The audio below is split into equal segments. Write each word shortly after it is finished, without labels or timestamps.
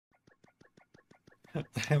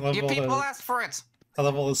I love You all people the, asked for it! I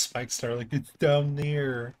love all the spikes that are like, it's down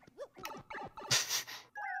there.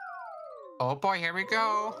 Oh boy, here we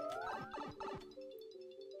go.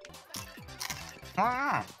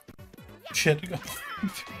 Ah. Shit.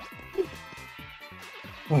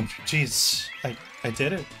 Oh, jeez. I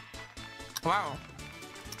did it. Wow.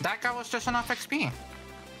 That guy was just enough XP.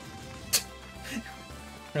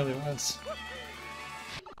 Really was.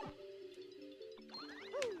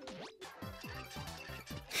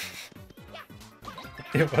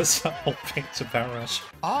 It was a whole page of Power Rush.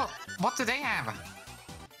 Oh, what do they have?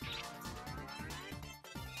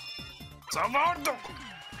 Salvador!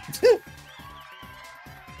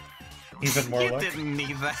 Even more You luck. didn't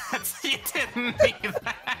need that. You didn't need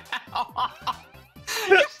that.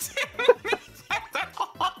 You didn't need that at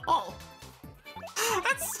all.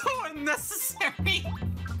 That's so unnecessary.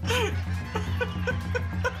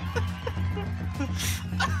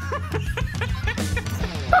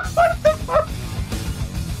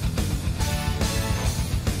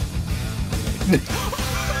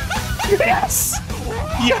 Yes!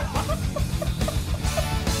 Yeah!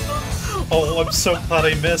 Oh, I'm so glad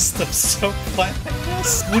I missed. I'm so glad I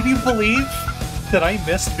missed. Would you believe that I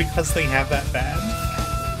missed because they have that bad?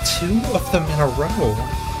 2 of them in a row.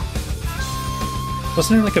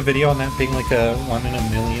 Wasn't there like a video on that being like a 1 in a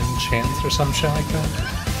million chance or some shit like that?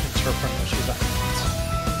 It's her from she's at.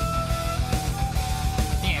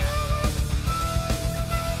 Yeah.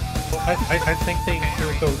 I think they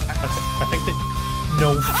go. I think they.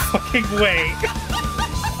 No fucking way.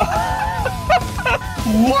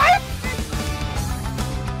 What?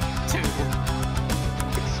 2.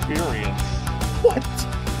 Experience. What?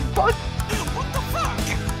 What? What the fuck?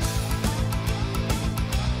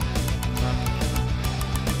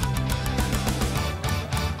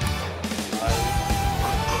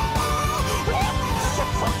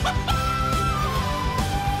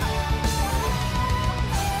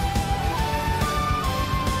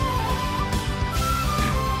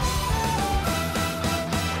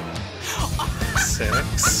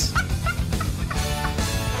 Six.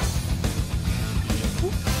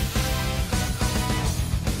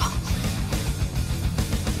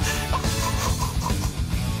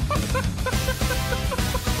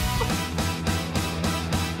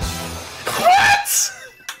 What?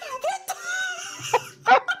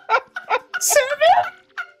 Seven?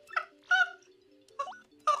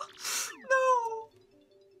 No.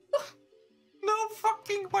 No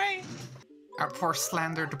fucking way. Our poor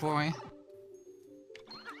slandered boy.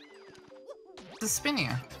 The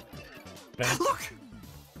spinnier. Look!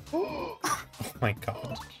 Oh my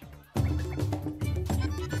god.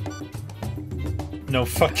 No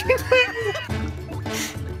fucking way.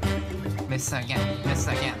 Miss again. Miss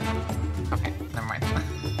again. Okay, never mind.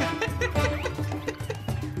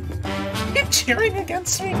 You're cheering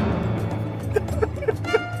against me.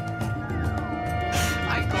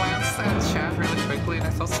 I glanced at chat really quickly and I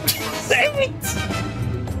felt speechless. Damn it!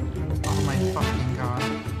 Oh my fucking god.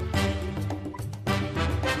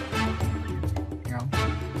 Hang on. I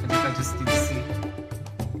think I just need to see.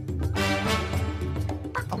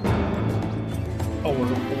 Oh, we're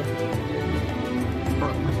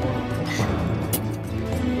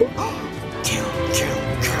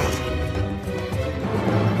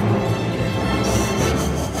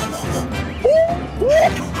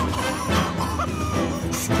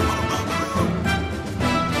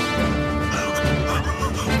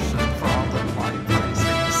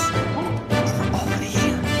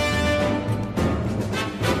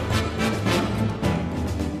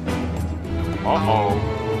Uh-oh.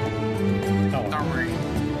 Don't worry.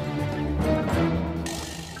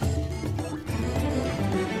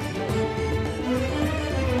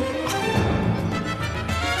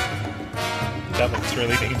 That looks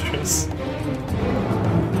really dangerous.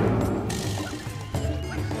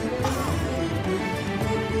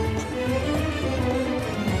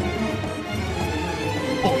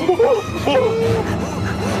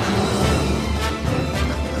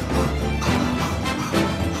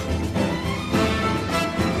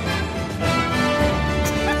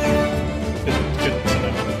 Good to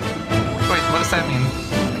know. Wait, what does that mean?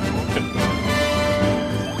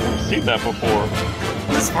 I've seen that before.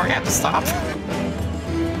 This is where I had to stop.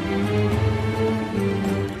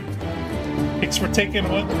 Thanks for taking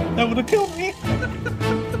one. That would have killed me.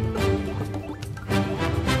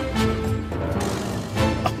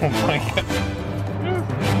 Oh my god.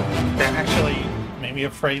 That actually made me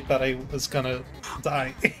afraid that I was gonna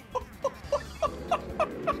die.